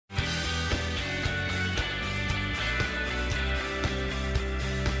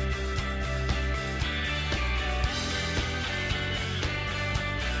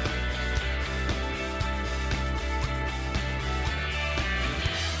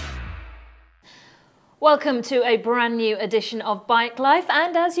Welcome to a brand new edition of Bike Life,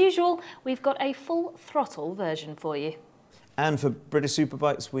 and as usual, we've got a full throttle version for you. And for British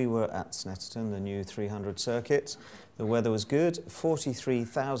Superbikes, we were at Snetterton, the new 300 circuit. The weather was good,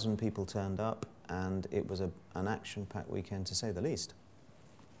 43,000 people turned up, and it was an action-packed weekend to say the least.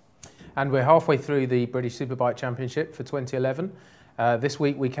 And we're halfway through the British Superbike Championship for 2011. This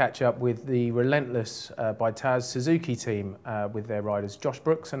week we catch up with the relentless by Taz Suzuki team with their riders Josh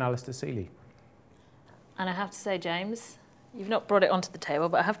Brooks and Alistair Seeley. And I have to say, James, you've not brought it onto the table,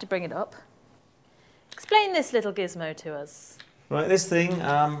 but I have to bring it up. Explain this little gizmo to us. Right, this thing,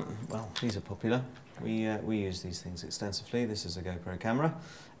 well, these are popular. We use these things extensively. This is a GoPro camera,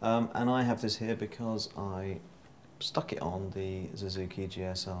 and I have this here because I stuck it on the Suzuki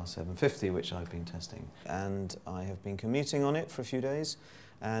GSR 750, which I've been testing. And I have been commuting on it for a few days,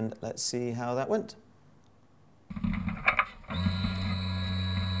 and let's see how that went.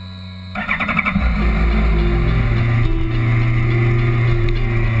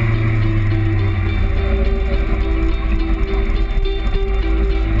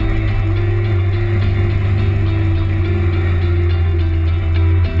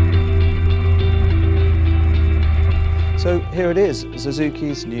 So here it is,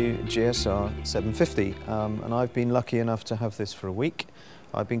 Suzuki's new GSR 750, and I've been lucky enough to have this for a week.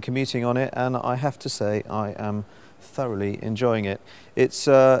 I've been commuting on it, and I have to say I am thoroughly enjoying it. It's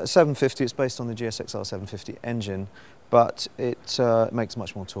 750, it's based on the GSXR 750 engine, but it makes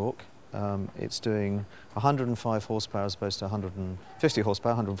much more torque. It's doing 105 horsepower as opposed to 150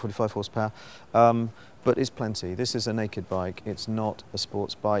 horsepower, 145 horsepower, but it's plenty. This is a naked bike, it's not a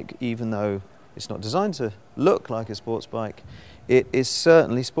sports bike, even though it's not designed to look like a sports bike. It is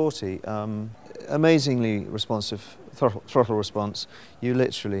certainly sporty, amazingly responsive throttle response. You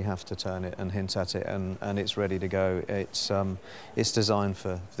literally have to turn it and hint at it, and it's ready to go. It's designed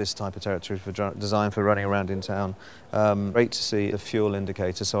for this type of territory, designed for running around in town. Great to see the fuel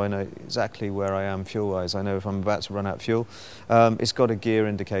indicator, so I know exactly where I am fuel-wise. I know if I'm about to run out of fuel. It's got a gear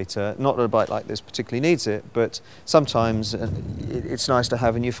indicator. Not that a bike like this particularly needs it, but sometimes it's nice to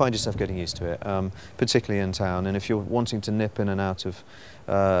have, and you find yourself getting used to it, particularly in town. And if you're wanting to nip in and out of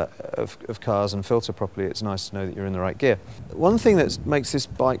cars and filter properly, it's nice to know that you're in the right gear. One thing that makes this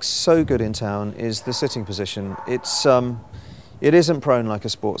bike so good in town is the sitting position. It isn't prone like a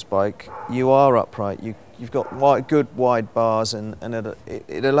sports bike. You are upright. You've got good wide bars, and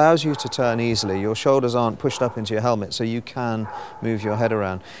it allows you to turn easily. Your shoulders aren't pushed up into your helmet, so you can move your head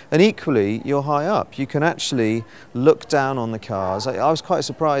around. And equally, you're high up. You can actually look down on the cars. I was quite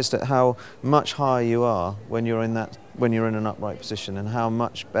surprised at how much higher you are when you're in an upright position, and how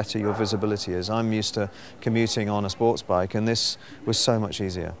much better your visibility is. I'm used to commuting on a sports bike, and this was so much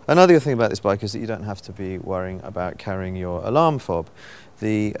easier. Another thing about this bike is that you don't have to be worrying about carrying your alarm fob.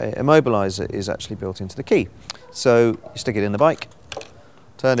 The immobiliser is actually built into the key. So you stick it in the bike,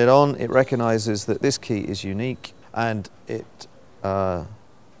 turn it on, it recognises that this key is unique, and it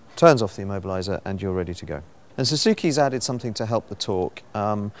turns off the immobiliser, and you're ready to go. And Suzuki's added something to help the torque.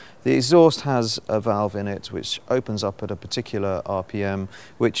 The exhaust has a valve in it which opens up at a particular RPM,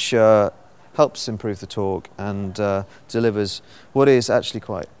 which helps improve the torque and delivers what is actually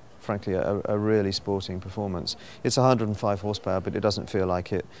quite frankly a really sporting performance. It's 105 horsepower, but it doesn't feel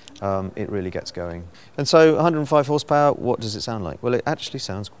like it. It really gets going. And so 105 horsepower, what does it sound like? Well, it actually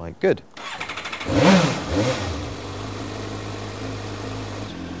sounds quite good.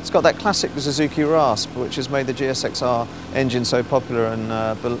 It's got that classic Suzuki rasp, which has made the GSXR engine so popular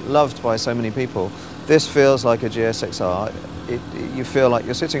and beloved by so many people. This feels like a GSXR. You feel like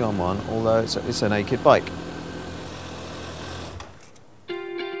you're sitting on one, although it's a naked bike.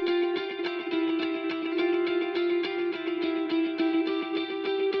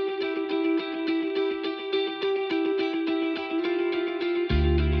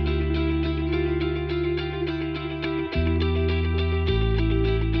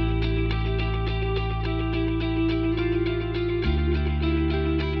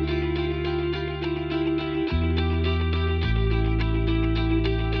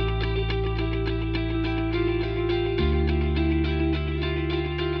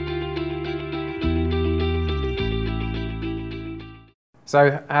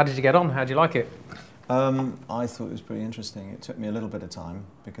 So how did you get on? How did you like it? I thought it was pretty interesting. It took me a little bit of time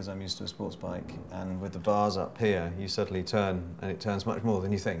because I'm used to a sports bike, and with the bars up here you suddenly turn, and it turns much more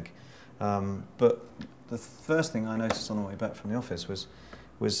than you think. But the first thing I noticed on the way back from the office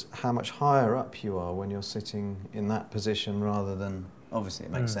was how much higher up you are when you're sitting in that position, rather than, obviously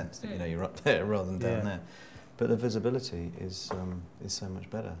it makes sense that you're up there rather than down there, but the visibility is so much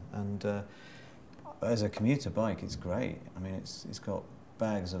better. And as a commuter bike, it's great. I mean, it's got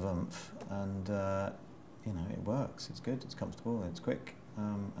bags of oomph, and you know, it works. It's good. It's comfortable. It's quick.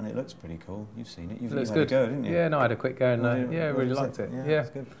 And it looks pretty cool. You've seen it. You've It looks had good. a go, didn't you? Yeah, no, I had a quick go and yeah, really liked it. Yeah, it's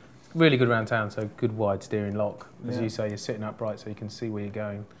good. really good around town. So good wide steering lock. As Yeah. you say, you're sitting upright so you can see where you're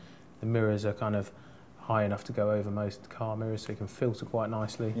going. The mirrors are kind of high enough to go over most car mirrors, so you can filter quite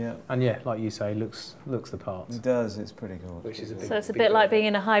nicely. Yeah. And yeah, like you say, looks the part. It does. It's pretty cool. Which is a big, So it's a big bit like deal. being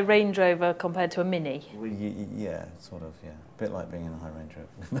in a high Range Rover compared to a Mini. Well, yeah, sort of. Yeah, a bit like being in a high Range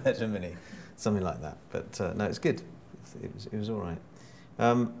Rover compared to a Mini, something like that. But no, it's good. It was all right.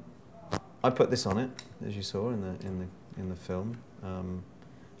 I put this on it, as you saw in the film.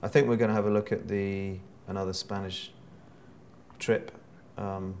 I think we're going to have a look at another Spanish trip.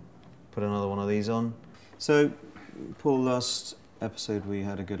 Put another one of these on. So, Paul, last episode we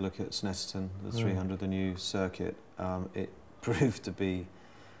had a good look at Snetterton, the 300, the new circuit. It proved to be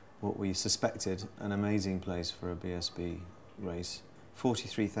what we suspected, an amazing place for a BSB race.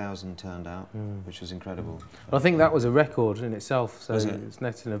 43,000 turned out, which was incredible. Well, I think that was a record in itself. So Was it?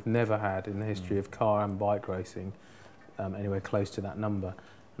 Snetterton have never had in the history of car and bike racing anywhere close to that number.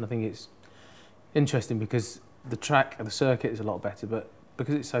 And I think it's interesting because the track and the circuit is a lot better, but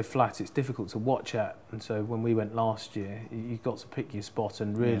because it's so flat, it's difficult to watch at. And so when we went last year, you've got to pick your spot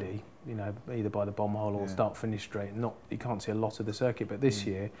and really, you know, either by the bomb hole or start finish straight. You can't see a lot of the circuit, but this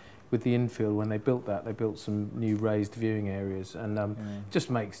year, with the infield, when they built that, they built some new raised viewing areas, and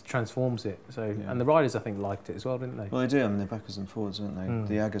just transforms it. So and the riders, I think, liked it as well, didn't they? Well, they do. I mean, they're backwards and forwards, aren't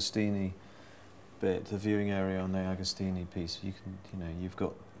they? The Agostini bit, the viewing area on the Agostini piece, you've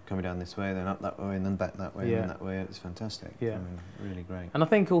got coming down this way, then up that way, and then back that way, and then that way. It's fantastic. Yeah. I mean, really great. And I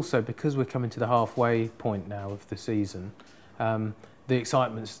think also because we're coming to the halfway point now of the season, the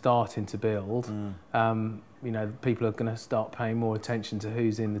excitement's starting to build. You know, people are going to start paying more attention to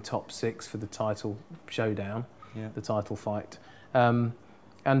who's in the top 6 for the title showdown, the title fight. And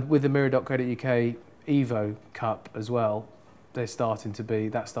with the Mirror.co.uk Evo Cup as well, that's starting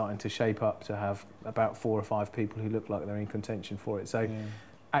to shape up to have about 4 or 5 people who look like they're in contention for it. So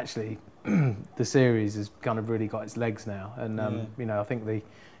actually, the series has kind of really got its legs now. And, you know, I think the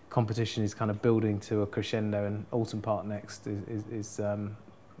competition is kind of building to a crescendo, and Alton Park next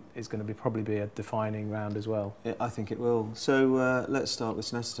is going to probably be a defining round as well. Yeah, I think it will. So let's start with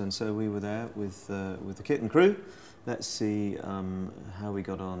Snetterton. So we were there with the kit and crew. Let's see how we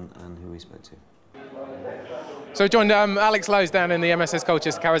got on and who we spoke to. So we joined Alex Lowes down in the MSS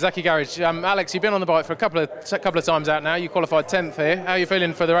Colchester Kawasaki garage. Alex, you've been on the bike for a couple of times out now. You qualified 10th here. How are you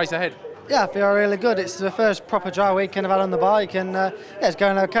feeling for the race ahead? Yeah, I feel really good. It's the first proper dry weekend I've had on the bike, and yeah, it's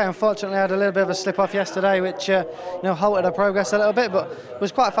going okay. Unfortunately, I had a little bit of a slip off yesterday, which halted our progress a little bit, but it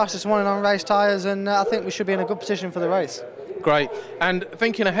was quite fast this morning on race tyres, and I think we should be in a good position for the race. Great. And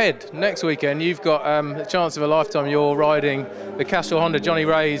thinking ahead, next weekend you've got a chance of a lifetime. You're riding the Castrol Honda Johnny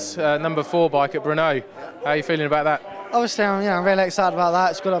Ray's number 4 bike at Brno. How are you feeling about that? Obviously, I'm really excited about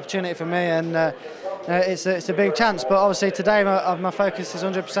that. It's a good opportunity for me, and it's a big chance. But obviously today my focus is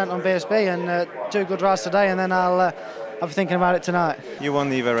 100% on BSB, and do good rides today, and then I'll be thinking about it tonight. You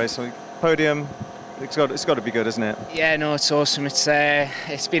won the Evo race, so podium. It's got to be good, isn't it? Yeah, no, it's awesome.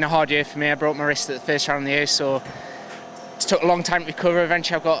 It's been a hard year for me. I broke my wrist at the first round of the year, so it took a long time to recover.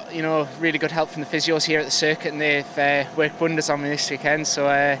 Eventually, I've got really good help from the physios here at the circuit, and they've worked wonders on me this weekend. So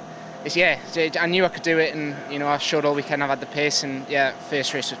I knew I could do it, and I showed all weekend I've had the pace, and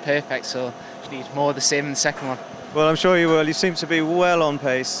first race was perfect. So just need more of the same in the second one. Well, I'm sure you will. You seem to be well on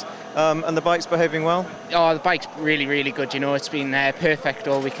pace, and the bike's behaving well. Oh, the bike's really, really good. It's been perfect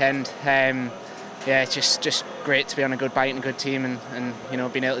all weekend. It's just great to be on a good bike and a good team,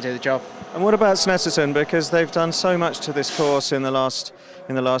 and being able to do the job. And what about Snetterton? Because they've done so much to this course in the last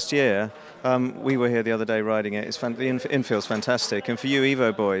year. We were here the other day riding it. The infield's fantastic, and for you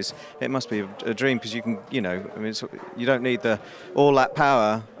Evo boys, it must be a dream, because you can, you don't need all that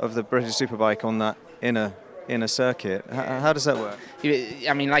power of the British Superbike on that inner circuit. How does that work?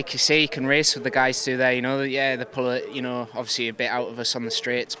 I mean, like you say, you can race with the guys through there. They pull it, obviously a bit out of us on the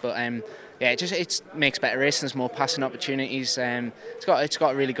straights, but it makes better racing. There's more passing opportunities. It's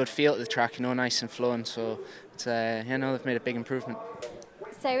got a really good feel to the track, nice and flowing. So it's they've made a big improvement.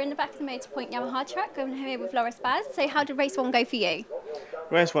 So we're in the back of the Motorpoint Yamaha track, going here with Laura Spaz. So how did race 1 go for you?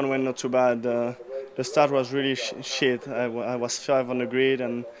 Race 1 went not too bad. The start was really shit. I was 5 on the grid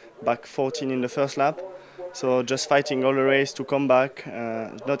and back 14 in the first lap. So just fighting all the race to come back.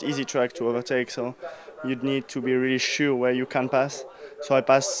 Not easy track to overtake, so you'd need to be really sure where you can pass. So I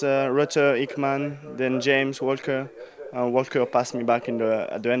passed Rutter, Hickman, then James, Walker. Walker passed me back at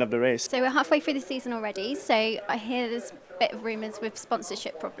the end of the race. So we're halfway through the season already. So I hear there's a bit of rumours with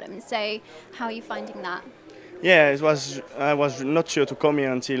sponsorship problems. So how are you finding that? Yeah, I was not sure to come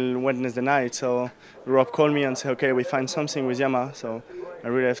here until Wednesday night, so Rob called me and said, okay, we find something with Yamaha. So I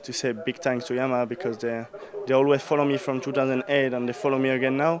really have to say big thanks to Yamaha, because they always follow me from 2008 and they follow me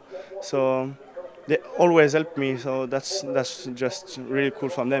again now. So they always help me, so that's just really cool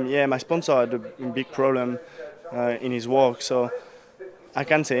from them. Yeah, my sponsor had a big problem in his work, so I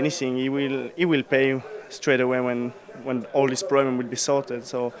can't say anything. He will pay straight away when all this problem will be sorted.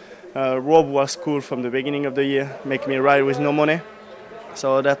 So Rob was cool from the beginning of the year, make me ride with no money.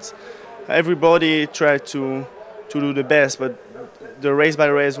 So that's everybody tried to do the best, but the race by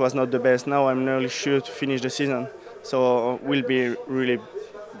race was not the best. Now I'm nearly sure to finish the season, so will be really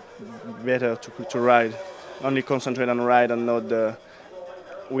better to ride. Only concentrate on ride and not the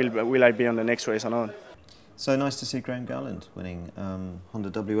will I be on the next race or not. So nice to see Graham Garland winning. Honda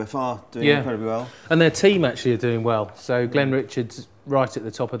WFR doing incredibly well. And their team actually are doing well. So Glenn Richards right at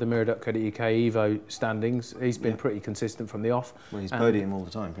the top of the Mirror.co.uk Evo standings. He's been pretty consistent from the off. Well, he's podium all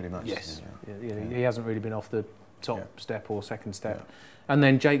the time, pretty much. Yes. He hasn't really been off the top step or second step. Yeah. And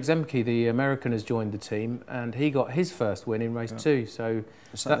then Jake Zemke, the American, has joined the team, and he got his first win in race 2. So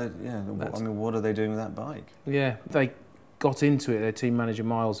I mean, what are they doing with that bike? Yeah, they got into it. Their team manager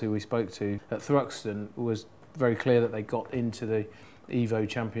Miles, who we spoke to at Thruxton, was very clear that they got into the Evo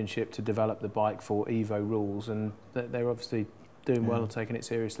Championship to develop the bike for Evo rules, and they're obviously doing well and taking it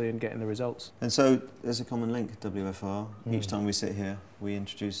seriously and getting the results. And so there's a common link, WFR. Each time we sit here, we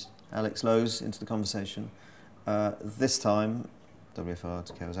introduce Alex Lowes into the conversation. This time, WFR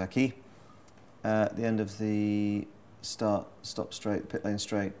to Kawasaki. At the end of the stop straight, pit lane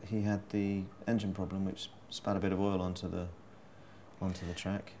straight, he had the engine problem, which spat a bit of oil onto the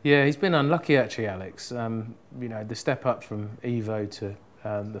track. Yeah, he's been unlucky actually, Alex. You know, the step up from Evo to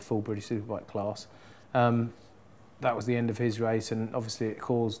the full British Superbike class, that was the end of his race, and obviously it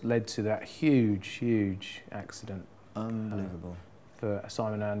led to that huge accident. Unbelievable. For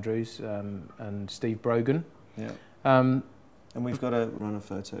Simon Andrews and Steve Brogan. Yeah. And we've got a run of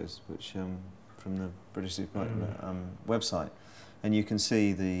photos, which from the British Superbike website, and you can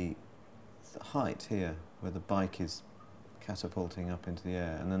see the height here, where the bike is catapulting up into the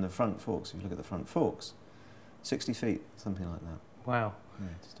air, and then the front forks, if you look at the front forks, 60 feet, something like that. Wow. Yeah,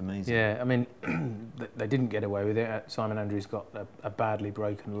 just amazing. Yeah, I mean, they didn't get away with it. Simon Andrews got a badly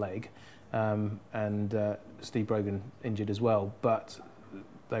broken leg, and Steve Brogan injured as well, but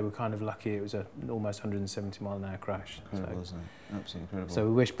they were kind of lucky. It was an almost 170 mile an hour crash. Incredible, isn't it? Absolutely incredible. So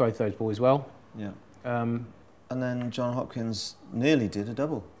we wish both those boys well. Yeah. And then John Hopkins nearly did a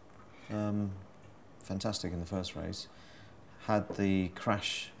double. Fantastic in the first race. Had the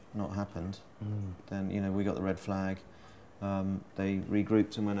crash not happened, then we got the red flag. They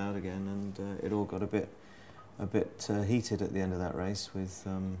regrouped and went out again, and it all got a bit heated at the end of that race, with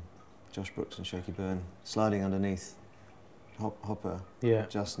Josh Brooks and Shaky Byrne sliding underneath Hopper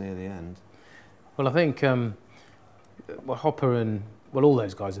just near the end. Well, I think Hopper and all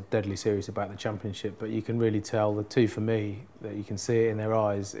those guys are deadly serious about the championship, but you can really tell the two, for me, that you can see it in their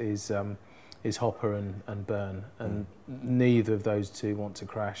eyes, is Hopper and Byrne, and neither of those two want to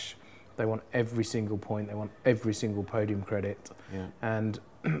crash. They want every single point, they want every single podium credit, and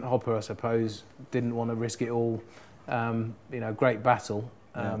Hopper, I suppose, didn't want to risk it all. Great battle,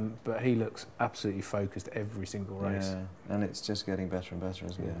 but he looks absolutely focused every single race. Yeah, and it's just getting better and better,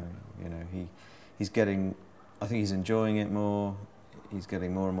 isn't it? He's getting, I think he's enjoying it more. He's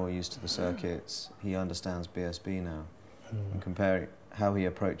getting more and more used to the circuits. He understands BSB now, and comparing how he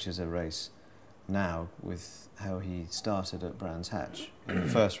approaches a race now with how he started at Brands Hatch in the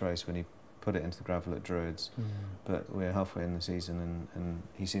first race when he put it into the gravel at Druids. But we're halfway in the season, and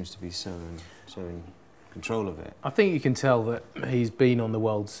he seems to be so in control of it. I think you can tell that he's been on the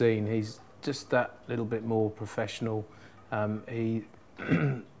world scene. He's just that little bit more professional. The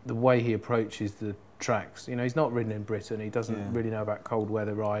way he approaches the tracks, he's not ridden in Britain. He doesn't really know about cold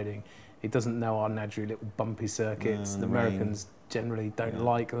weather riding. He doesn't know our naturally little bumpy circuits. The Americans generally don't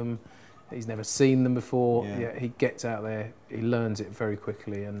like them. He's never seen them before. He gets out there, he learns it very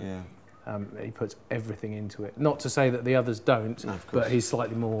quickly, and he puts everything into it. Not to say that the others don't, but he's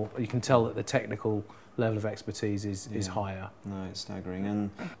slightly more. You can tell that the technical level of expertise is higher. No, it's staggering.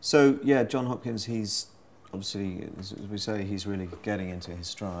 And so, John Hopkins, he's obviously, as we say, he's really getting into his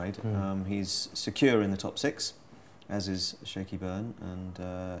stride. He's secure in the top 6, as is Shaky Byrne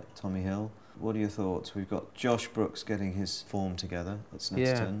and Tommy Hill. What are your thoughts? We've got Josh Brooks getting his form together at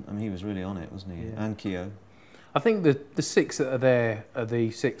Snetterton. I mean, he was really on it, wasn't he? And Keogh. I think the 6 that are there are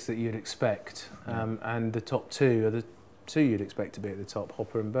the 6 that you'd expect, and the top 2 are the two you'd expect to be at the top,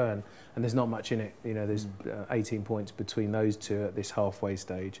 Hopper and Byrne, and there's not much in it. You know, there's 18 points between those two at this halfway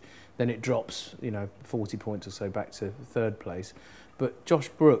stage. Then it drops, 40 points or so back to third place. But Josh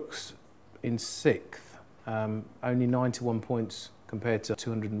Brooks in sixth, only 91 points compared to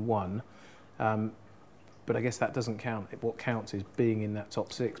 201. But I guess that doesn't count. What counts is being in that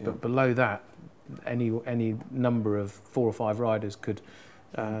top six. Yeah. But below that, any number of 4 or 5 riders could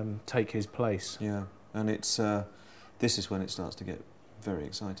take his place. Yeah, and it's this is when it starts to get very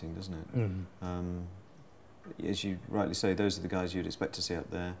exciting, doesn't it? As you rightly say, those are the guys you'd expect to see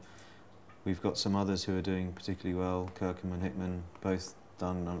up there. We've got some others who are doing particularly well. Kirkham and Hickman both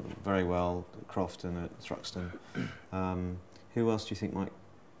done very well. Crofton at Thruxton. Who else do you think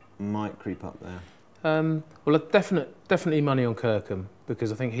might creep up there? Well, definitely money on Kirkham,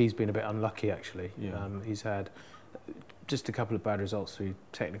 because I think he's been a bit unlucky actually. Yeah. He's had just a couple of bad results through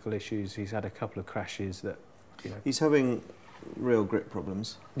technical issues. He's had a couple of crashes that, He's having real grip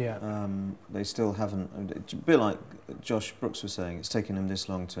problems. Yeah. They still haven't. A bit like Josh Brooks was saying, it's taken him this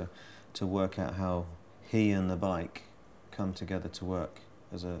long to work out how he and the bike come together to work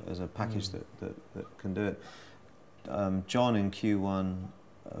as a package that can do it. John in Q1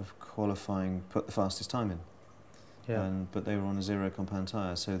 of qualifying put the fastest time in. Yeah. But they were on a 0 compound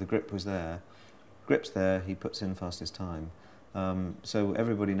tyre, so the grip was there. Grip's there, he puts in fastest time. So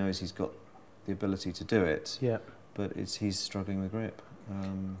everybody knows he's got the ability to do it. Yeah. But he's struggling with grip.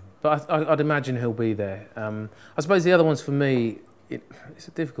 But I'd imagine he'll be there. I suppose the other ones for me, it's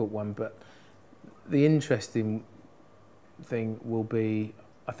a difficult one, but the interesting thing will be,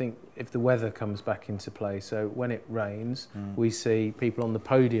 I think, if the weather comes back into play. So when it rains, we see people on the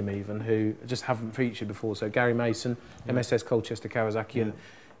podium even who just haven't featured before. So Gary Mason, MSS Colchester Kawasaki,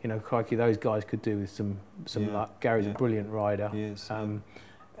 and crikey, those guys could do with some luck. Gary's a brilliant rider. He is.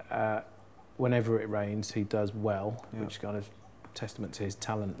 Whenever it rains, he does well, which kind of testament to his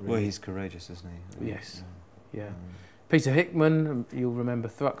talent. Really. Well, he's courageous, isn't he? Yes. Yeah. Peter Hickman, you'll remember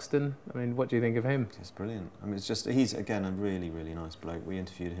Thruxton. I mean, what do you think of him? He's brilliant. I mean, he's again a really, really nice bloke. We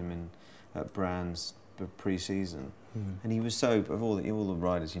interviewed him at Brands pre-season, and he was so, of all the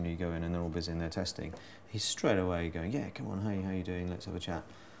riders, you go in and they're all busy in their testing. He's straight away going, yeah, come on, hey, how you doing? Let's have a chat.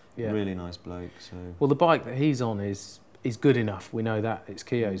 Yeah. Really nice bloke. So. Well, the bike that he's on is good enough. We know that it's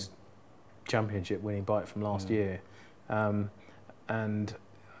Keogh's championship winning bike from last year, and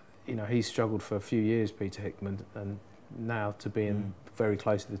he's struggled for a few years, Peter Hickman, and now to be in very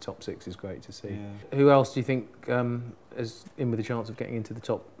close to the top 6 is great to see. Yeah. Who else do you think is in with a chance of getting into the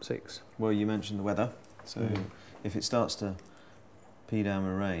top 6? Well, you mentioned the weather, so if it starts to pee down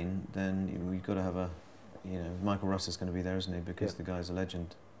with rain, then we've got to have Michael Russ is going to be there, isn't he? Because the guy's a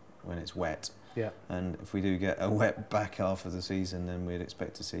legend when it's wet. Yeah. And if we do get a wet back half of the season, then we'd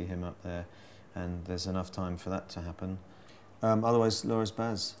expect to see him up there, and there's enough time for that to happen. Otherwise, Loris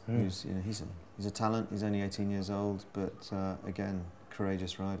Baz, who's he's a talent. He's only 18 years old, but again,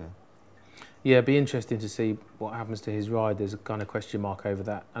 courageous rider. Yeah, it'd be interesting to see what happens to his ride. There's a kind of question mark over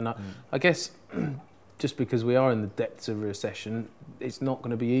that, and I guess just because we are in the depths of a recession, it's not going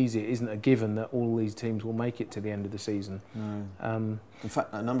to be easy. It isn't a given that all these teams will make it to the end of the season. No. In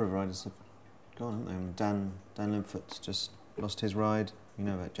fact, a number of riders have gone, haven't they? Dan Limfoot's just lost his ride. You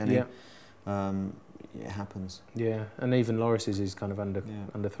know about Jenny. Yeah. It happens. Yeah, and even Loris's is kind of under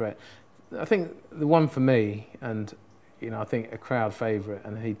threat. I think the one for me, and I think a crowd favourite,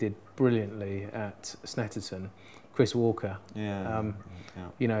 and he did brilliantly at Snetterton, Chris Walker. Yeah.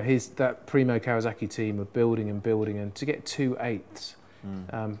 That Primo Kawasaki team are building, and to get 2 8s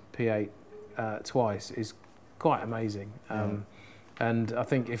P8 twice is quite amazing. And I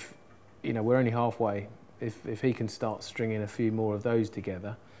think if we're only halfway, if he can start stringing a few more of those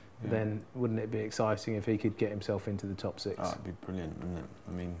together, then wouldn't it be exciting if he could get himself into the top 6? Oh, it'd be brilliant, wouldn't it?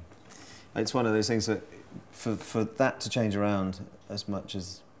 I mean, it's one of those things that for that to change around as much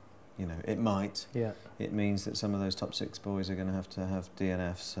as it might. Yeah. It means that some of those top 6 boys are going to have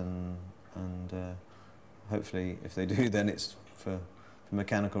DNFs, and hopefully, if they do, then it's for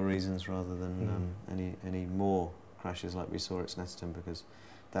mechanical reasons rather than any more crashes like we saw at Snetterton, because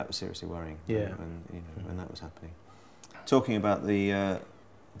that was seriously worrying. Yeah. When that was happening. Talking about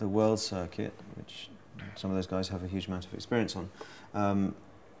the world circuit, which some of those guys have a huge amount of experience on.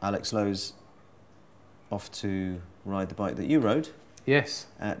 Alex Lowe's off to ride the bike that you rode. Yes.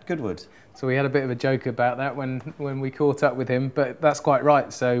 At Goodwood. So we had a bit of a joke about that when we caught up with him, but that's quite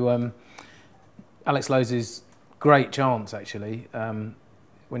right. So Alex Lowe's great chance actually.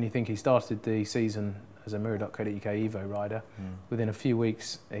 When you think he started the season as a Mirror.co.uk Evo rider, within a few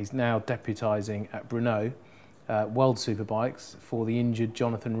weeks he's now deputising at Brno World Superbikes for the injured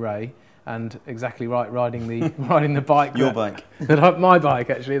Jonathan Ray, and exactly right, riding the bike. Your bike. My bike,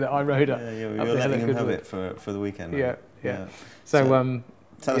 actually, that I rode up. Yeah, we up were the hill letting at him have Goodwood. it for the weekend. Yeah, Right? yeah. So,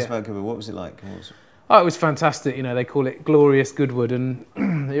 tell us yeah. about Goodwood. What was it like? Oh, it was fantastic. You know, they call it glorious Goodwood, and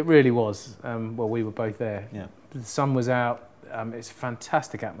it really was. Well, we were both there. Yeah. The sun was out. It's a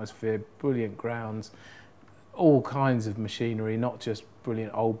fantastic atmosphere, brilliant grounds, all kinds of machinery, not just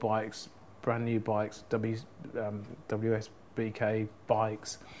brilliant old bikes, brand new bikes, WSBK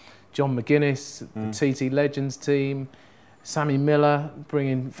bikes. John McGuinness, the TT Legends team, Sammy Miller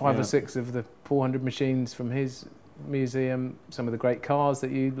bringing 5 or 6 of the 400 machines from his museum, some of the great cars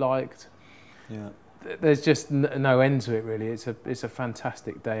that you liked. Yeah. There's just no end to it, really. It's a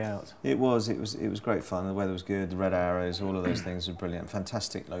fantastic day out. It was great fun. The weather was good. The red arrows, all of those things were brilliant.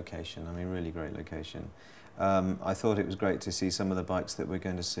 Fantastic location. I mean, really great location. I thought it was great to see some of the bikes that we're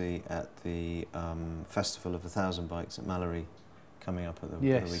going to see at the Festival of 1,000 Bikes at Mallory coming up at the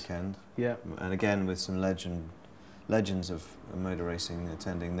weekend. Yeah. And again, with some legends of motor racing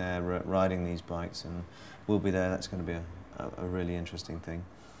attending there, riding these bikes, and we'll be there. That's going to be a really interesting thing.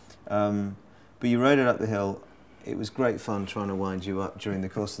 But you rode it up the hill. It was great fun trying to wind you up during the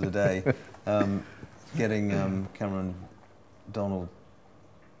course of the day, getting Cameron Donald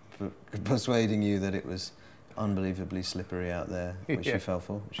persuading you that it was unbelievably slippery out there, which you fell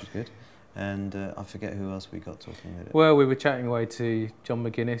for, which is good. And I forget who else we got talking with it. Well, we were chatting away to John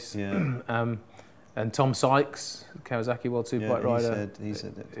McGuinness, and Tom Sykes, Kawasaki World Superbike rider. He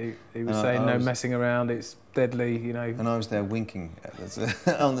said that. He was saying no messing around, it's deadly, you know. And I was there winking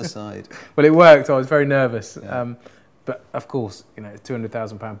on the side. Well, it worked. I was very nervous. Yeah. But of course, you know, it's a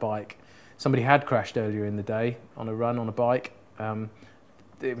 £200,000 bike. Somebody had crashed earlier in the day on a run on a bike.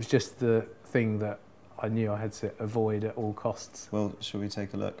 It was just the thing that I knew I had to avoid at all costs. Well, shall we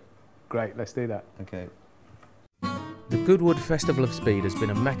take a look? Great, let's do that. Okay. The Goodwood Festival of Speed has been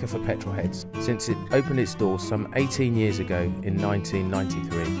a mecca for petrolheads since it opened its doors some 18 years ago in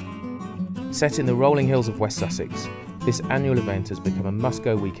 1993. Set in the rolling hills of West Sussex, this annual event has become a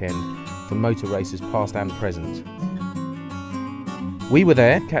must-go weekend for motor racers past and present. We were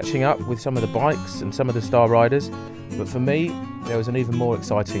there catching up with some of the bikes and some of the star riders, but for me there was an even more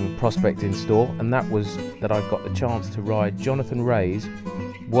exciting prospect in store, and that was that I got the chance to ride Jonathan Ray's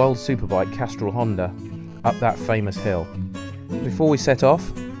World Superbike Castrol Honda up that famous hill. Before we set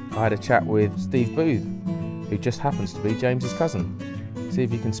off, I had a chat with Steve Booth, who just happens to be James's cousin. See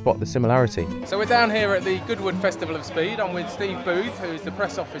if you can spot the similarity. So we're down here at the Goodwood Festival of Speed. I'm with Steve Booth, who's the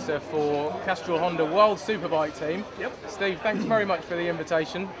press officer for Castrol Honda World Superbike team. Yep. Steve, thanks very much for the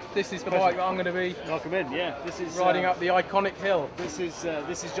invitation. This is the bike that I'm going to be welcome in. Yeah, this is riding up the iconic hill. This is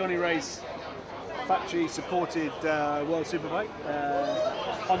Johnny Ray's factory supported World Superbike,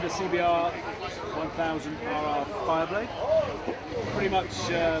 Honda CBR 1000 RR Fireblade. Pretty much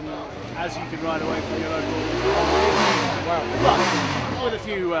as you can ride away from your local. Wow. With a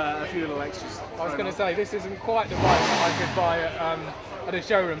few little extras. I was going to say, this isn't quite the bike that I could buy at a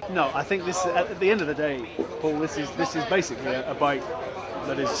showroom. No, I think this, at the end of the day, Paul, this is basically a bike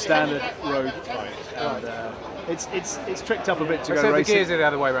that is a standard road bike. And, it's tricked up a bit to go racing. So the gears are the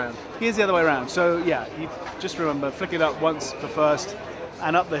other way around. Gears the other way around. So yeah, you just remember, flick it up once for first,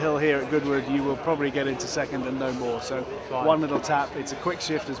 and up the hill here at Goodwood, you will probably get into second and no more. So one little tap. It's a quick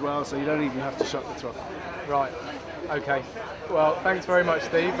shift as well, so you don't even have to shock the throttle. Right. Okay. Well, thanks very much,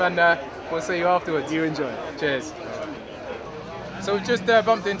 Steve, and we'll see you afterwards. You enjoy it. Cheers. So we've just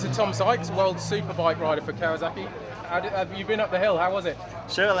bumped into Tom Sykes, World Superbike rider for Kawasaki. Have you been up the hill? How was it?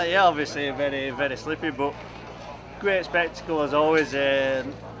 Certainly, yeah. Obviously, very, very slippy, but great spectacle as always.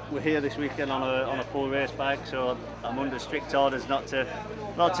 We're here this weekend on a full race bike, so I'm under strict orders not to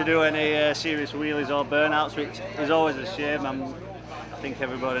do any serious wheelies or burnouts, which is always a shame. I think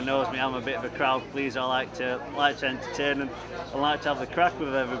everybody knows me. I'm a bit of a crowd pleaser. I like to entertain and I like to have the crack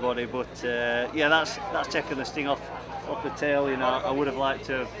with everybody. But yeah, that's taking the sting off the tail. You know, I would have liked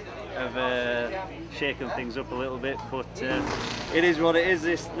to have shaken things up a little bit, but it is what it is.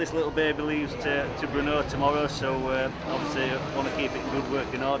 This little baby leaves to Brno tomorrow, so obviously I want to keep it in good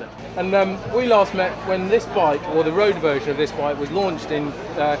working order. And we last met when this bike, or the road version of this bike, was launched in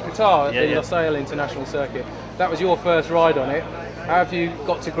Qatar at the Losail International Circuit. That was your first ride on it. How have you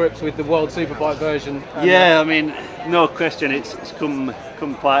got to grips with the World Superbike version? Yeah, I mean, no question, it's come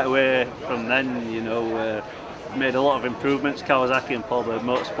quite a way from then. You know, made a lot of improvements. Kawasaki and Paul Bird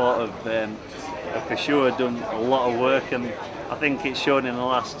Motorsport have for sure done a lot of work, and I think it's shown in the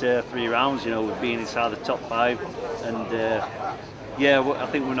last 3 rounds. You know, we've been inside the top 5, and yeah, I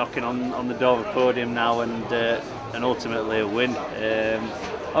think we're knocking on the door of a podium now, and ultimately a win.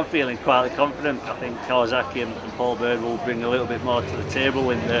 I'm feeling quite confident. I think Kawasaki and Paul Bird will bring a little bit more to the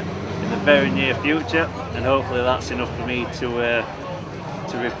table in the the very near future, and hopefully that's enough for me to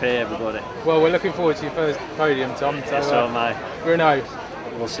repay everybody. Well, we're looking forward to your first podium, Tom. So am I. Bruno,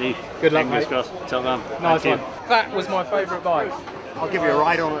 we'll see. Good luck, Fingers mate. crossed. Top man. Nice Thank one. you. That was my favourite bike. I'll give you a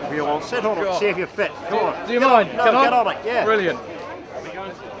ride on it if you want. Sit on it, see if you're fit. Come on. Do you mind? No, Can I? get on it, yeah. Brilliant.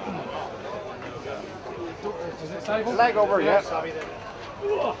 Does it stable? Leg over, yeah.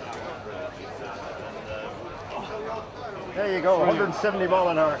 There you go, 170 mile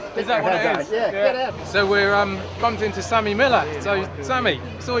an hour. Is that what it is? Yeah, get in. So we're bumped into Sammy Miller. So Sammy,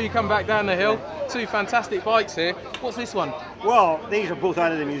 saw you come back down the hill. Two fantastic bikes here. What's this one? Well, these are both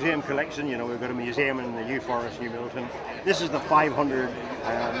out of the museum collection. You know, we've got a museum in the New Forest, New Milton. This is the 500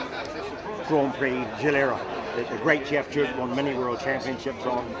 Grand Prix Gilera. The great Jeff Jewett won many world championships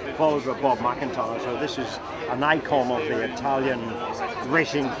on, followed by Bob McIntyre. So this is an icon of the Italian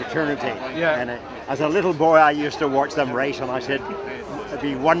racing fraternity. Yeah. And as a little boy, I used to watch them race, and I said, it'd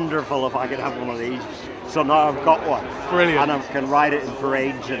be wonderful if I could have one of these. So now I've got one. Brilliant. And I can ride it in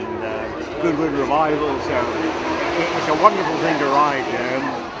parades and Goodwood Revival. So it's a wonderful thing to ride.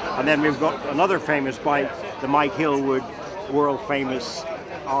 And then we've got another famous bike, the Mike Hillwood world famous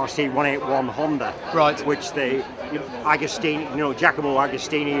RC181 Honda, right? Which they, Agostini, Giacomo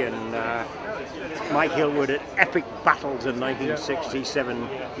Agostini and Mike Hillwood had epic battles in 1967,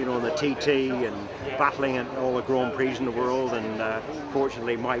 in the TT and battling at all the Grand Prix in the world. And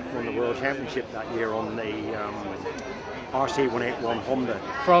fortunately, Mike won the world championship that year on the RC181 Honda.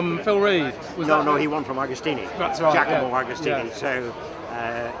 From Phil Reed? No, he won from Agostini. That's right. Giacomo Agostini. Yeah. So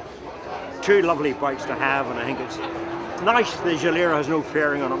two lovely bikes to have, and I think it's nice the Gilera has no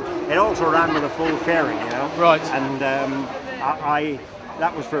fairing on it. It also ran with a full fairing, Right. And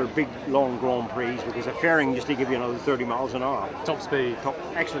that was for big, long Grand Prix, because a fairing just to give you another 30 miles an hour. Top speed.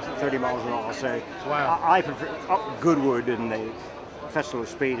 Extra 30 miles an hour. So wow. I prefer up Goodwood and the Festival of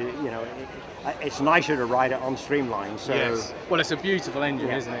Speed. It's nicer to ride it on streamline. So yes. Well, it's a beautiful engine,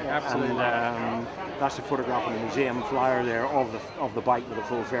 isn't it? Absolutely. And that's a photograph in the museum flyer there of the bike with a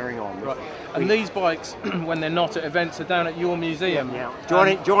full fairing on. Right. And these bikes, when they're not at events, are down at your museum. Yeah.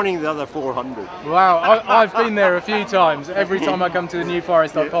 Joining the other 400. Wow, I've been there a few times. Every time I come to the New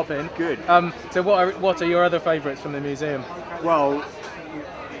Forest, I pop in. Good. So what are your other favourites from the museum? Well,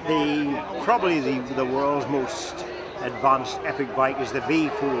 probably the world's most advanced epic bike is the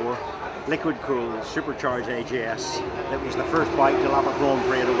V4 liquid cooled supercharged AJS. That was the first bike to lap a Grand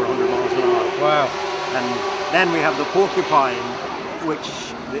Prix at over 100 miles an hour. Wow. And then we have the Porcupine,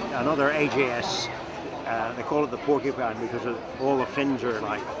 another AJS. They call it the Porcupine because all the fins are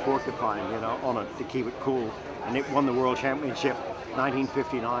like a porcupine, on it to keep it cool. And it won the world championship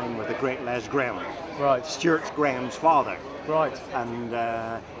 1959 with the great Les Graham. Right. Stuart Graham's father. Right. And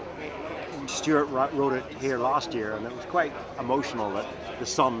Stuart rode it here last year, and it was quite emotional that the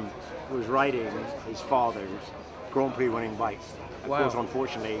son was riding his father's Grand Prix winning bike. Of course,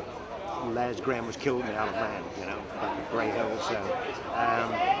 unfortunately, Les Graham was killed in the Isle of Man, back at Grey Hill. So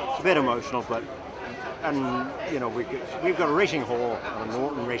it's a bit emotional, but we've got a racing hall, a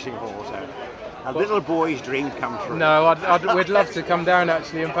Norton Racing Hall, so a little boy's dream come true. No, we'd love to come down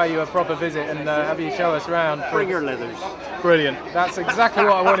actually and pay you a proper visit and have you show us around. Bring your leathers. Brilliant. That's exactly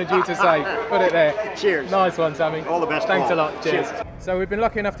what I wanted you to say. Put it there. Cheers. Nice one, Sammy. All the best. Thanks a lot. Cheers. So we've been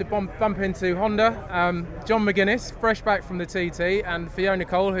lucky enough to bump into Honda, John McGuinness, fresh back from the TT, and Fiona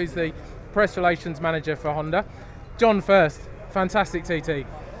Cole, who's the press relations manager for Honda. John first. Fantastic TT.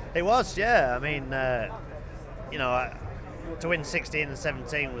 It was, yeah. I mean, to win 16 and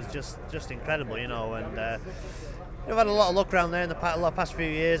 17 was just incredible, and we've had a lot of luck around there in the past few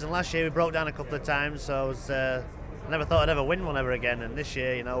years, and last year we broke down a couple of times, so I never thought I'd ever win one ever again. And this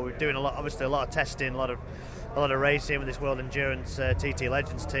year, we're doing a lot of testing, a lot of racing with this World Endurance TT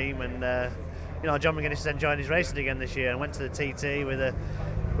Legends team, and John McGuinness is enjoying his racing again this year, and went to the TT with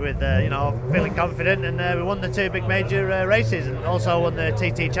feeling confident, and we won the two big major races, and also won the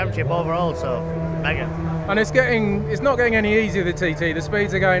TT Championship overall. So mega. And it's not getting any easier, the TT. The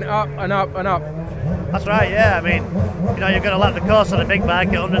speeds are going up and up and up. That's right, yeah. I mean, you're going to lap the course on a big bike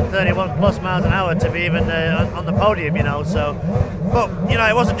at 131 plus miles an hour to be even on the podium, So, but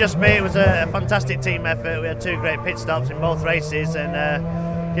it wasn't just me. It was a fantastic team effort. We had two great pit stops in both races, and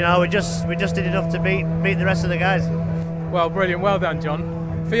we just did enough to beat the rest of the guys. Well, brilliant. Well done, John.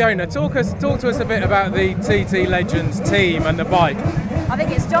 Fiona, talk to us a bit about the TT Legends team and the bike. I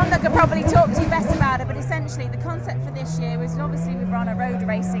think it's John that could probably talk to you best about it, but essentially the concept for this year was, obviously we were on a road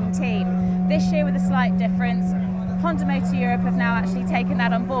racing team. This year with a slight difference, Honda Motor Europe have now actually taken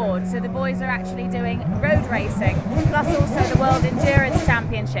that on board. So the boys are actually doing road racing, plus also the World Endurance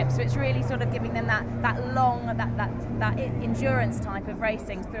Championship. So it's really sort of giving them that long, that endurance type of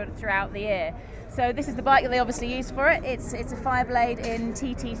racing throughout the year. So this is the bike that they obviously use for it. It's a 5-blade in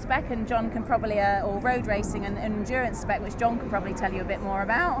TT spec, and John can probably, or road racing and endurance spec, which John can probably tell you a bit more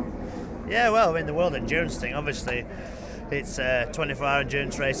about. Yeah, well, I mean, the World Endurance thing, obviously, it's 24-hour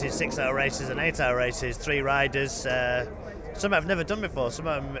endurance races, 6-hour races and 8-hour races, 3 riders. Some I've never done before, some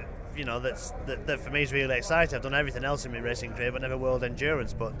of them, you know, that for me is really exciting. I've done everything else in my racing career, but never World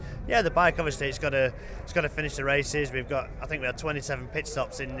Endurance. But yeah, the bike, obviously, it's got to finish the races. I think we had 27 pit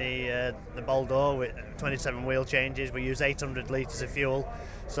stops in the Bordeaux with 27 wheel changes. We use 800 litres of fuel.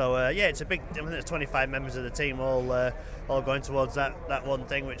 So yeah, it's a big. I mean, there's 25 members of the team all going towards that one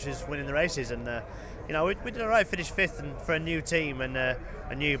thing, which is winning the races. And you know, we did all right, finished 5th, and for a new team and a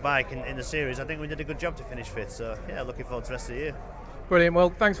new bike in the series, I think we did a good job to finish 5th. So yeah, looking forward to the rest of the year. Brilliant. Well,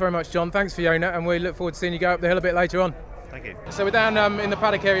 thanks very much, John. Thanks, Fiona, and we look forward to seeing you go up the hill a bit later on. Thank you. So we're down in the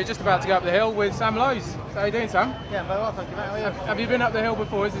paddock area, just about to go up the hill with Sam Lowes. How are you doing, Sam? Yeah, very well, thank you, mate. How are you? Have you been up the hill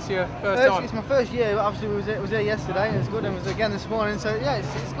before? Is this your first time? It's my first year. Obviously, we was here yesterday, and it's good, and was again this morning. So yeah,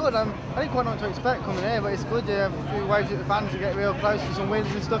 it's good. I didn't quite know what to expect coming here, but it's good. You have a few waves at the fans to get real close to some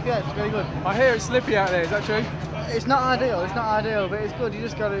winds and stuff. Yeah, it's really good. I hear it's slippy out there. Is that true? It's not ideal. It's not ideal, but it's good. You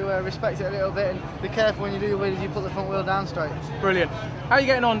just got to respect it a little bit and be careful when you do your wheelies. You put the front wheel down straight. Brilliant. How are you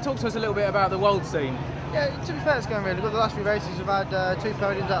getting on? Talk to us a little bit about the world scene. Yeah, to be fair, it's going really good. The last few races, we've had 2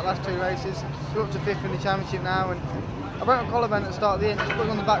 podiums out the last 2 races. We're up to 5th in the championship now, and I broke a collarbone at the start of the end, just put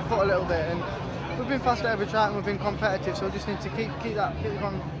us on the back foot a little bit, and we've been fast at every track and we've been competitive, so we just need to keep the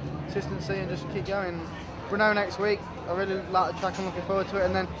consistency and just keep going. Brno next week, I really like the track, I'm looking forward to it,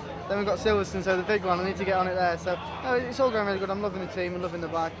 and then we've got Silverstone, so the big one, I need to get on it there. So no, it's all going really good. I'm loving the team and loving the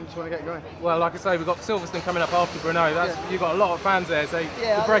bike and just want to get going. Well, like I say, we've got Silverstone coming up after Brno. You've got a lot of fans there, so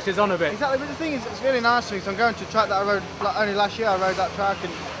the pressure's on a bit. Exactly, but the thing is, it's really nice for me, because I'm going to a track that I rode, only last year I rode that track,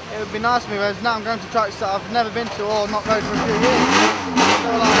 and it would be nice for me, whereas now I'm going to tracks that I've never been to or not rode for a few years. So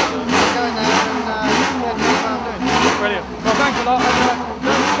like, going there and that's what I'm doing. Brilliant. Well, thanks a lot.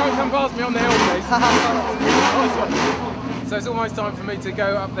 Don't come past me on the hill, please. Nice one. So it's almost time for me to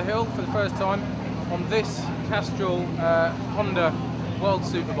go up the hill for the first time on this Castrol Honda World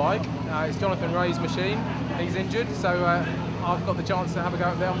Superbike. It's Jonathan Ray's machine. He's injured, so I've got the chance to have a go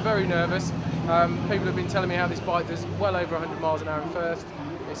up there. I'm very nervous. People have been telling me how this bike does well over 100 miles an hour in first.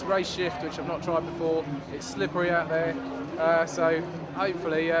 It's race shift, which I've not tried before. It's slippery out there, so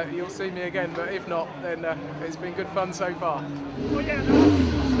hopefully you'll see me again, but if not, then it's been good fun so far.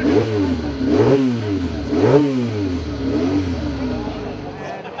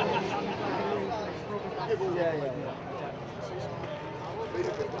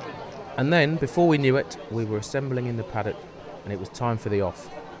 And then, before we knew it, we were assembling in the paddock and it was time for the off.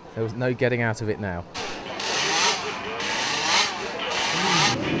 There was no getting out of it now.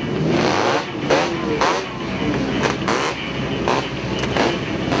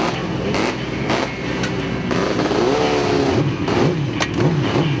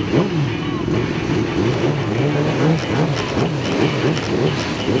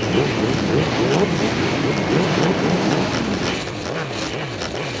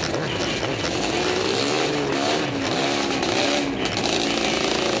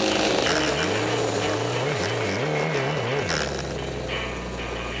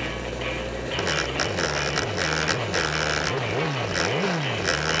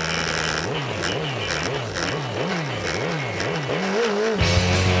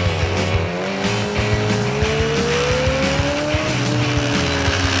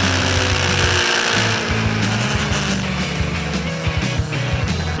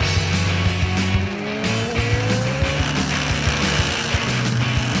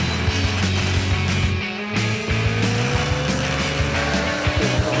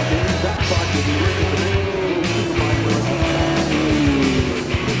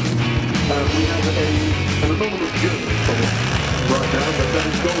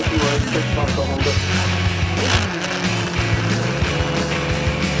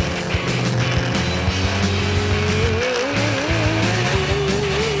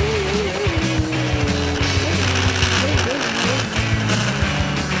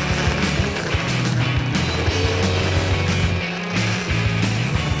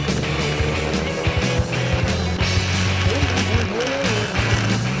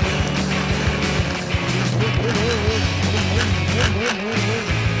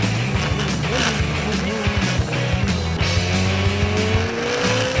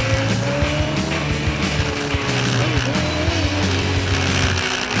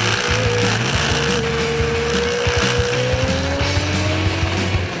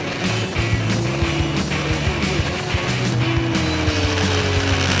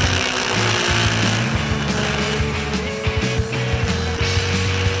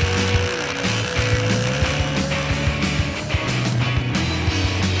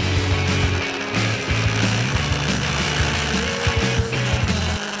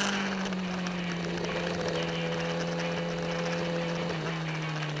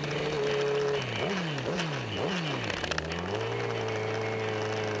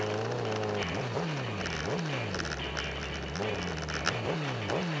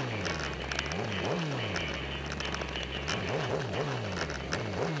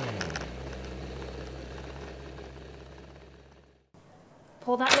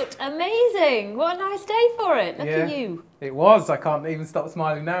 Paul, that looked amazing. What a nice day for it. Look at you. It was. I can't even stop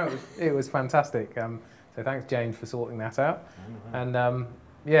smiling now. It was fantastic. So thanks, James, for sorting that out. And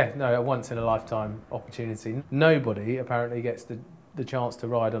yeah, no, a once in a lifetime opportunity. Nobody apparently gets the chance to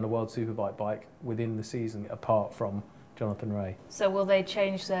ride on a World Superbike bike within the season apart from Jonathan Rea. So will they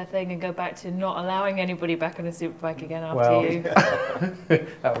change their thing and go back to not allowing anybody back on a superbike again after you?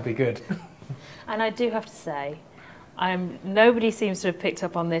 That would be good. And I do have to say, nobody seems to have picked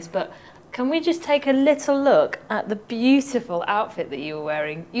up on this, but can we just take a little look at the beautiful outfit that you were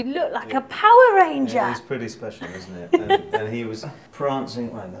wearing? You look like a Power Ranger. Yeah, it's pretty special, isn't it? And he was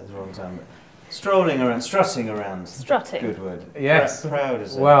prancing, well, that's the wrong time, but strolling around, strutting around. Strutting. Good word. Yes. Proud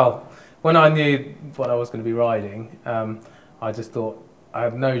as well, when I knew what I was going to be riding, I just thought I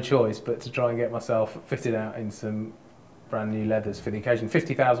had no choice but to try and get myself fitted out in some brand new leathers for the occasion.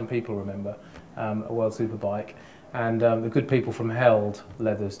 50,000 people remember a World Superbike. And the good people from Held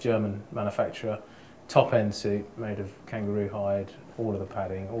Leathers, German manufacturer, top end suit made of kangaroo hide, all of the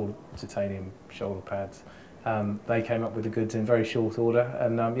padding, all titanium shoulder pads. They came up with the goods in very short order,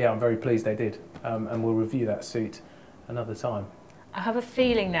 and yeah, I'm very pleased they did. And we'll review that suit another time. I have a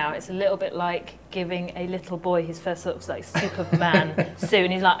feeling now it's a little bit like giving a little boy his first sort of like Superman suit,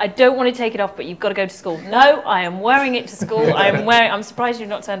 and he's like, I don't want to take it off, but you've got to go to school. No, I am wearing it to school. I'm surprised you've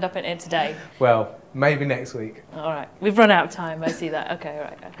not turned up in it today. Well, maybe next week. All right, we've run out of time. I see that. Okay, all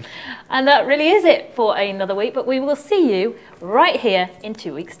right. And that really is it for another week, but we will see you right here in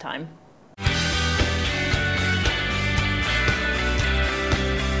 2 weeks' time.